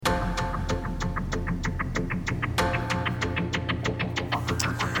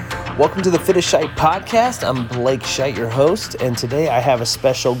Welcome to the Leeza Scheidt podcast. I'm Blake Scheidt, your host, and today I have a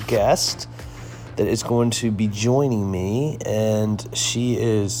special guest that is going to be joining me, and she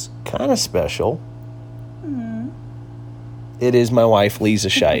is kind of special. It is my wife, Leeza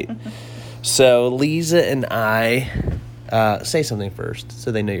Scheidt. So, Leeza and I, say something first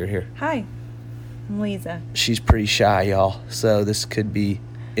so they know you're here. Hi, I'm Leeza. She's pretty shy, y'all, so this could be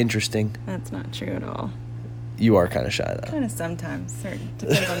interesting. That's not true at all. You are kind of shy, though. Kind of sometimes.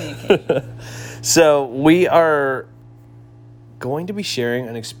 Depends on the occasion. So we are going to be sharing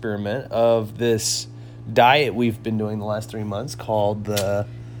an experiment of this diet we've been doing the last 3 months called the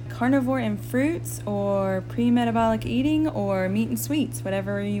Carnivore and fruits, or pre-metabolic eating, or meat and sweets,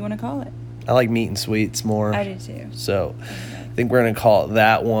 whatever you want to call it. I like meat and sweets more. I do too. So I think we're going to call it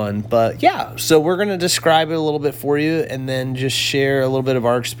that one. But yeah, so we're going to describe it a little bit for you and then just share a little bit of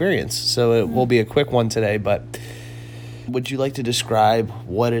our experience. So it will be a quick one today, but would you like to describe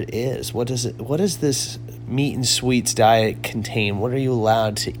what it is? What does this meat and sweets diet contain? What are you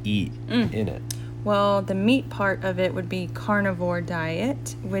allowed to eat in it? Well, the meat part of it would be carnivore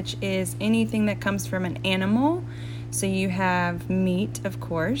diet, which is anything that comes from an animal. So you have meat, of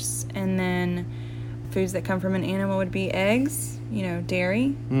course, and then foods that come from an animal would be eggs,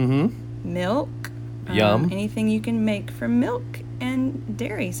 dairy, milk. Yum. Anything you can make from milk and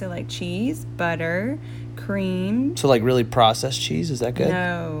dairy. So like cheese, butter, cream. So like really processed cheese, is that good?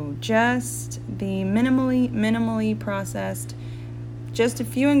 No, just the minimally processed, just a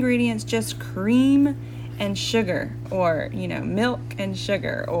few ingredients, just cream and sugar, or, milk and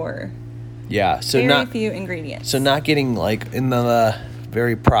sugar, or so very few ingredients. So not getting like in the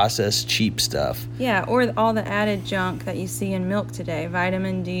very processed cheap stuff. Yeah, or all the added junk that you see in milk today,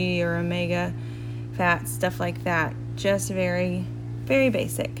 vitamin D or omega fats, stuff like that. Just very, very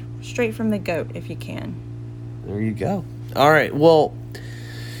basic. Straight from the goat if you can. There you go. All right, well,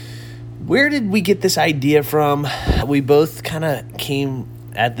 where did we get this idea from? We both kind of came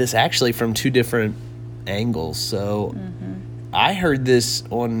at this actually from two different angles. So I heard this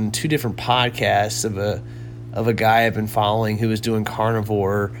on two different podcasts of a guy I've been following who was doing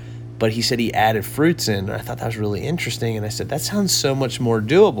carnivore, but he said he added fruits in. And I thought that was really interesting. And I said, that sounds so much more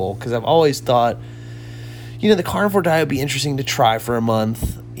doable, because I've always thought, the carnivore diet would be interesting to try for a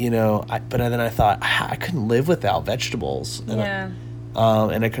month, but then I thought, I couldn't live without vegetables. And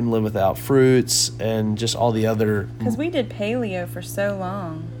and I couldn't live without fruits and just all the other... Because we did paleo for so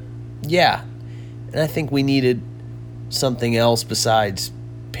long. Yeah. And I think we needed something else besides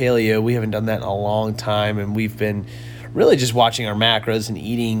paleo. We haven't done that in a long time, and we've been really just watching our macros and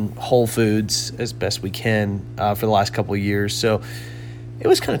eating whole foods as best we can for the last couple of years. So it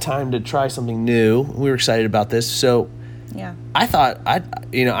was kind of time to try something new. We were excited about this. So yeah, I thought I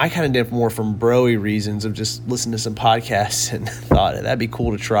kind of did it more from bro-y reasons of just listening to some podcasts and thought that'd be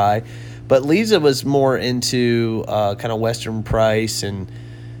cool to try. But Leeza was more into kind of Western Price and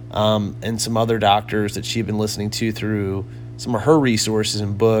some other doctors that she'd been listening to through some of her resources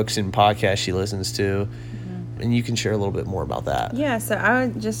and books and podcasts she listens to. And you can share a little bit more about that. Yeah, so I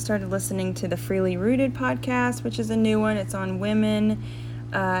just started listening to the Freely Rooted podcast, which is a new one. It's on women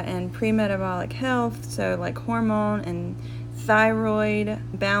and pre-metabolic health, so like hormone and thyroid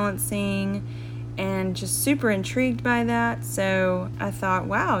balancing, and just super intrigued by that. So I thought,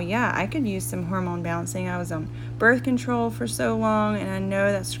 wow, yeah, I could use some hormone balancing. I was on birth control for so long, and I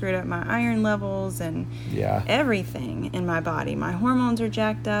know that screwed up my iron levels and everything in my body. My hormones are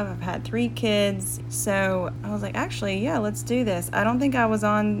jacked up. I've had 3 kids. So I was like, actually, yeah, let's do this. I don't think I was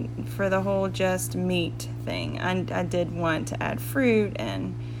on for the whole just meat thing. I did want to add fruit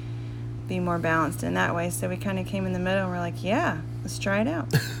and be more balanced in that way. So we kind of came in the middle, and we're like, yeah, let's try it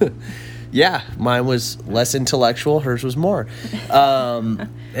out. Yeah, mine was less intellectual. Hers was more, and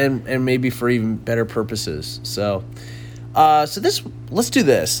maybe for even better purposes. So let's do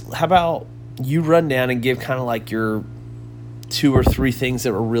this. How about you run down and give kind of like your 2 or 3 things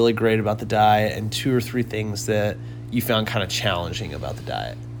that were really great about the diet, and 2 or 3 things that you found kind of challenging about the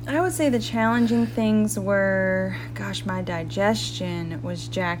diet. I would say the challenging things were, my digestion was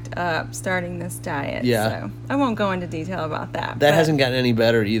jacked up starting this diet. Yeah. So I won't go into detail about that. That hasn't gotten any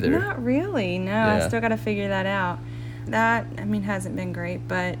better either. Not really, no. Yeah. I still got to figure that out. That, hasn't been great,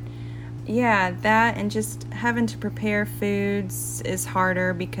 but yeah, that and just having to prepare foods is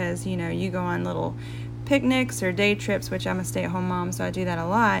harder because, you go on little picnics or day trips, which I'm a stay-at-home mom, so I do that a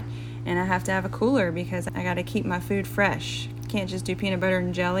lot, and I have to have a cooler because I got to keep my food fresh. Can't just do peanut butter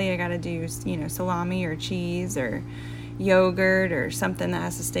and jelly. I got to do, salami or cheese or yogurt or something that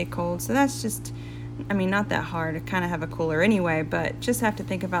has to stay cold. So that's just, not that hard to kind of have a cooler anyway, but just have to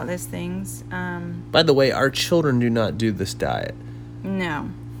think about those things. By the way, our children do not do this diet. No.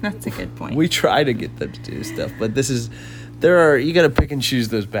 That's a good point. We try to get them to do stuff, but you got to pick and choose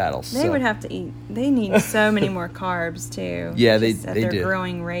those battles. They would have to eat. They need so many more carbs too. Yeah, at they their do.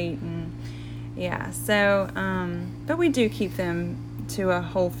 Growing rate, and so but we do keep them to a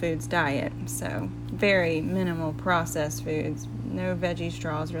whole foods diet. So very minimal processed foods. No veggie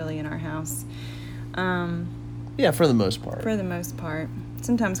straws really in our house. Yeah, for the most part. For the most part.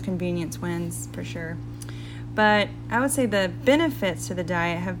 Sometimes convenience wins, for sure. But I would say the benefits to the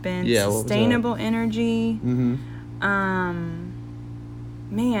diet have been sustainable energy. Mm-hmm.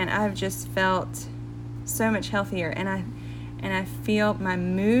 Man, I've just felt so much healthier, and I feel my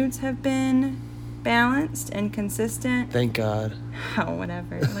moods have been balanced and consistent. Thank God. Oh,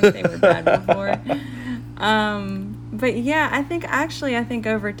 whatever. Like they were bad before. But yeah, I think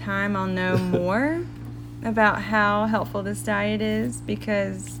over time I'll know more about how helpful this diet is,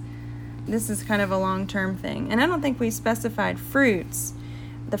 because this is kind of a long-term thing. And I don't think we specified fruits.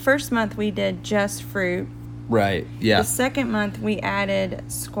 The first month we did just fruit. Right, yeah. The second month we added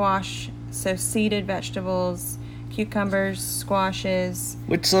squash, so seeded vegetables, cucumbers, squashes.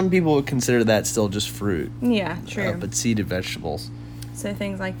 Which some people would consider that still just fruit. Yeah, true. But seeded vegetables. So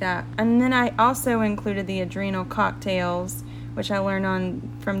things like that. And then I also included the adrenal cocktails, which I learned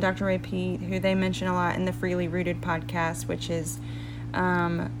from Dr. Ray Pete, who they mention a lot in the Freely Rooted podcast, which is...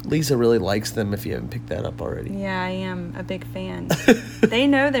 Leeza really likes them, if you haven't picked that up already. Yeah, I am a big fan. They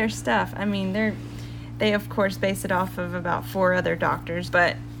know their stuff. I mean, they of course base it off of about 4 other doctors,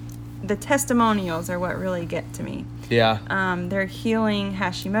 but the testimonials are what really get to me. Yeah. They're healing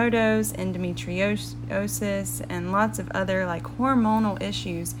Hashimoto's, endometriosis, and lots of other like hormonal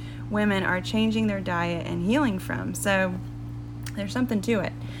issues women are changing their diet and healing from. So there's something to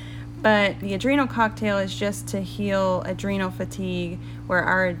it. But the adrenal cocktail is just to heal adrenal fatigue, where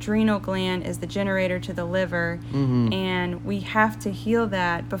our adrenal gland is the generator to the liver, and we have to heal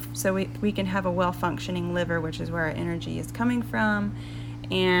that so we can have a well-functioning liver, which is where our energy is coming from.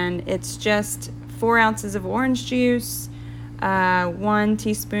 And it's just 4 ounces of orange juice, 1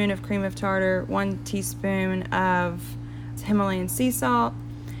 teaspoon of cream of tartar, 1 teaspoon of Himalayan sea salt,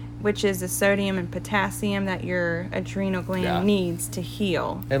 which is the sodium and potassium that your adrenal gland needs to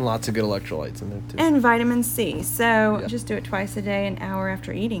heal. And lots of good electrolytes in there, too. And vitamin C. So just do it twice a day, an hour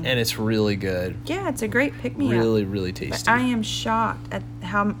after eating. And it's really good. Yeah, it's a great pick-me-up. Really, really tasty. But I am shocked at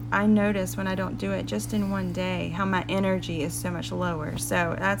how I notice when I don't do it just in one day, how my energy is so much lower.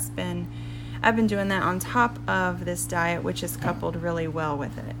 So I've been doing that on top of this diet, which is coupled really well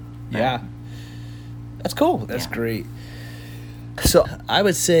with it. Yeah. That's cool. That's great. So I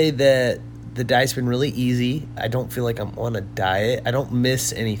would say that the diet's been really easy. I don't feel like I'm on a diet. I don't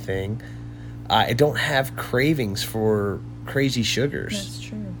miss anything. I don't have cravings for crazy sugars. That's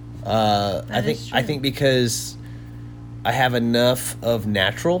true. I think because I have enough of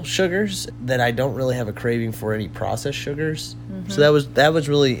natural sugars that I don't really have a craving for any processed sugars. Mm-hmm. So that was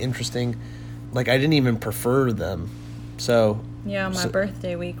really interesting. Like I didn't even prefer them. So yeah, on my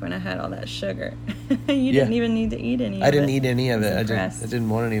birthday week when I had all that sugar, you didn't even need to eat any of it. I didn't eat any of it. I didn't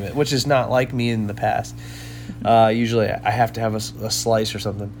want any of it, which is not like me in the past. Usually I have to have a slice or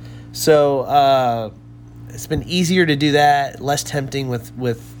something. So it's been easier to do that, less tempting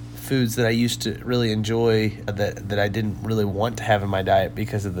with foods that I used to really enjoy that I didn't really want to have in my diet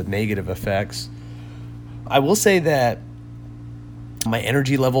because of the negative effects. I will say that my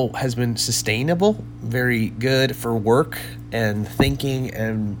energy level has been sustainable, very good for work and thinking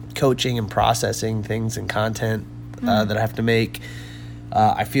and coaching and processing things and content that I have to make.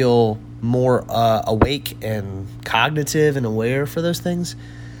 I feel more awake and cognitive and aware for those things.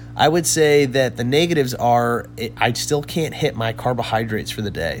 I would say that the negatives are I still can't hit my carbohydrates for the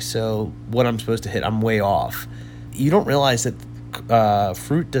day. So what I'm supposed to hit, I'm way off. You don't realize that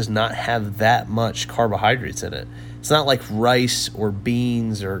fruit does not have that much carbohydrates in it. It's not like rice or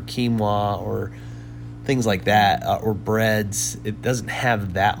beans or quinoa or things like that, or breads. It doesn't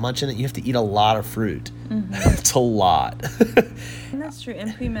have that much in it. You have to eat a lot of fruit. Mm-hmm. It's a lot. And that's true.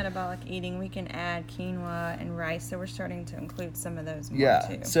 In pre-metabolic eating, we can add quinoa and rice, so we're starting to include some of those more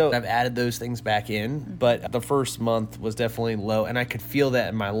too. So I've added those things back in, but the first month was definitely low, and I could feel that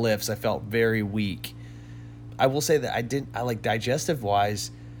in my lifts. I felt very weak. I will say that I like digestive-wise,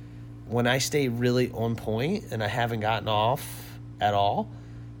 when I stay really on point and I haven't gotten off at all,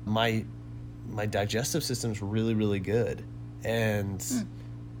 my digestive system's really, really good. And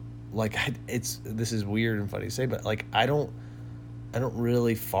like this is weird and funny to say, but like I don't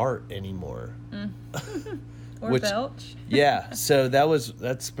really fart anymore. Or belch. Yeah, so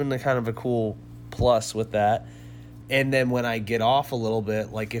that's been a kind of a cool plus with that. And then when I get off a little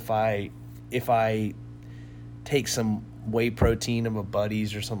bit, like if I take some whey protein of a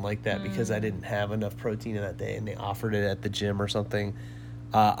buddy's or something like that because I didn't have enough protein in that day and they offered it at the gym or something,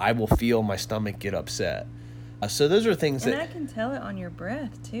 I will feel my stomach get upset. So those are things and that... I can tell it on your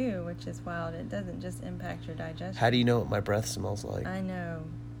breath, too, which is wild. It doesn't just impact your digestion. How do you know what my breath smells like? I know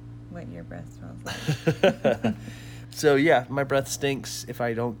what your breath smells like. So, yeah, my breath stinks if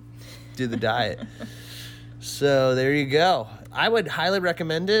I don't do the diet. So, there you go. I would highly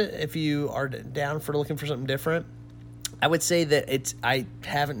recommend it if you are down for looking for something different. I would say that I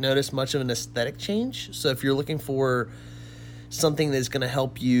haven't noticed much of an aesthetic change. So, if you're looking for something that's going to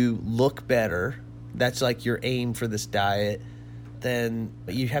help you look better, that's like your aim for this diet, then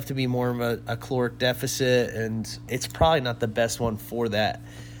you have to be more of a caloric deficit, and it's probably not the best one for that.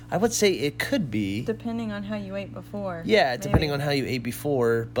 I would say it could be. Depending on how you ate before. Yeah, maybe. Depending on how you ate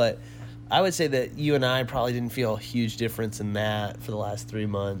before, but I would say that you and I probably didn't feel a huge difference in that for the last 3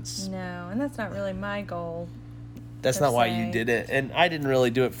 months. No, and that's not really my goal. That's not why you did it, and I didn't really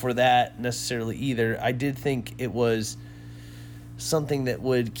do it for that necessarily either. I did think it was something that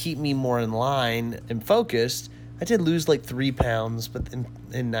would keep me more in line and focused. I did lose like 3 pounds, but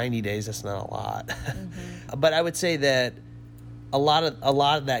in 90 days, that's not a lot. Mm-hmm. But I would say that a lot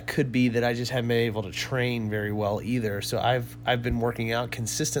of that could be that I just haven't been able to train very well either. So I've been working out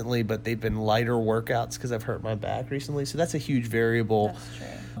consistently, but they've been lighter workouts because I've hurt my back recently. So that's a huge variable. That's true.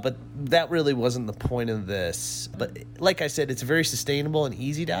 But that really wasn't the point of this. But like I said, it's a very sustainable and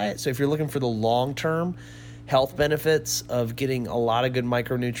easy diet. So if you're looking for the long-term health benefits of getting a lot of good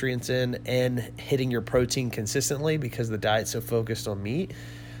micronutrients in and hitting your protein consistently because the diet's so focused on meat,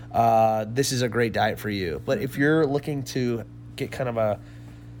 this is a great diet for you. But if you're looking to get kind of a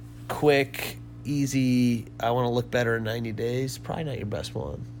quick, easy, I want to look better in 90 days, probably not your best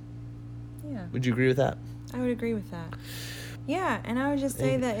one. Yeah. Would you agree with that? I would agree with that. Yeah, and I would just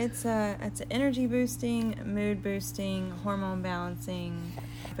say that it's energy boosting, mood boosting, hormone balancing,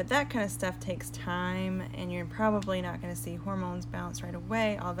 but that kind of stuff takes time, and you're probably not going to see hormones balance right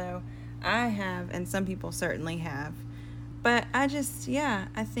away, although I have, and some people certainly have. But I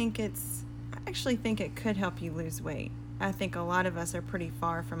actually think it could help you lose weight. I think a lot of us are pretty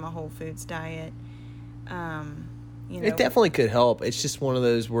far from a whole foods diet. It definitely could help. It's just one of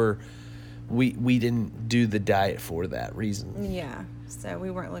those where we didn't do the diet for that reason. Yeah, so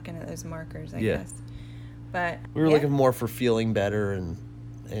we weren't looking at those markers, I guess. But we were looking more for feeling better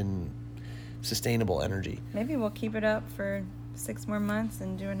and sustainable energy. Maybe we'll keep it up for 6 more months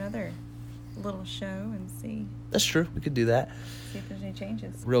and do another little show and see. That's true. We could do that. See if there's any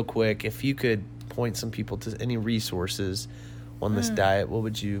changes. Real quick, if you could point some people to any resources on this diet, what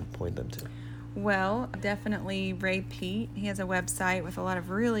would you point them to? Well, definitely Ray Peat. He has a website with a lot of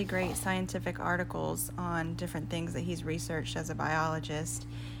really great scientific articles on different things that he's researched as a biologist.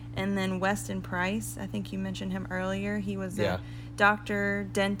 And then Weston Price, I think you mentioned him earlier. He was a doctor,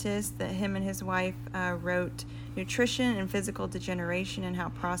 dentist, that him and his wife wrote Nutrition and Physical Degeneration and How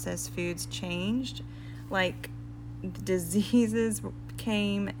Processed Foods Changed. Like, diseases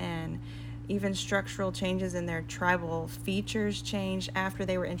came and even structural changes in their tribal features changed after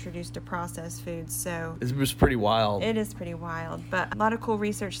they were introduced to processed foods. So it was pretty wild. It is pretty wild. But a lot of cool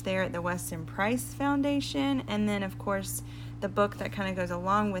research there at the Weston Price Foundation. And then, of course, the book that kind of goes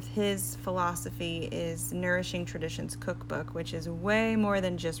along with his philosophy is Nourishing Traditions Cookbook, which is way more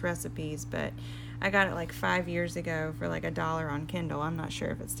than just recipes. But I got it like 5 years ago for like $1 on Kindle. I'm not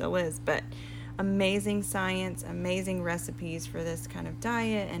sure if it still is, but amazing science, amazing recipes for this kind of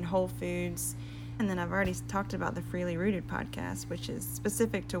diet and whole foods. And then I've already talked about the Freely Rooted podcast, which is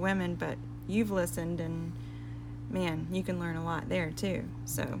specific to women, but you've listened and man, you can learn a lot there too.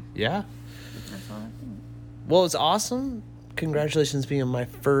 So yeah, that's all I think. Well, it's awesome. Congratulations being my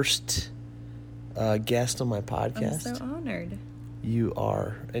first guest on my podcast. I'm so honored. You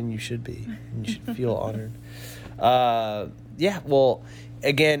are, and you should be. And you should feel honored. Well,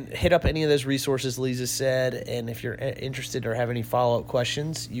 again, hit up any of those resources Leeza said, and if you're interested or have any follow-up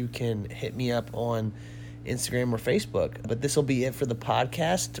questions, you can hit me up on Instagram or Facebook. But this will be it for the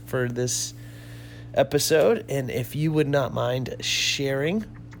podcast for this episode, and if you would not mind sharing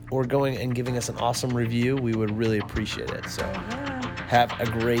or going and giving us an awesome review, we would really appreciate it. So have a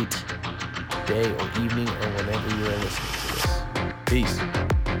great day or evening or whenever you are listening to this. Peace.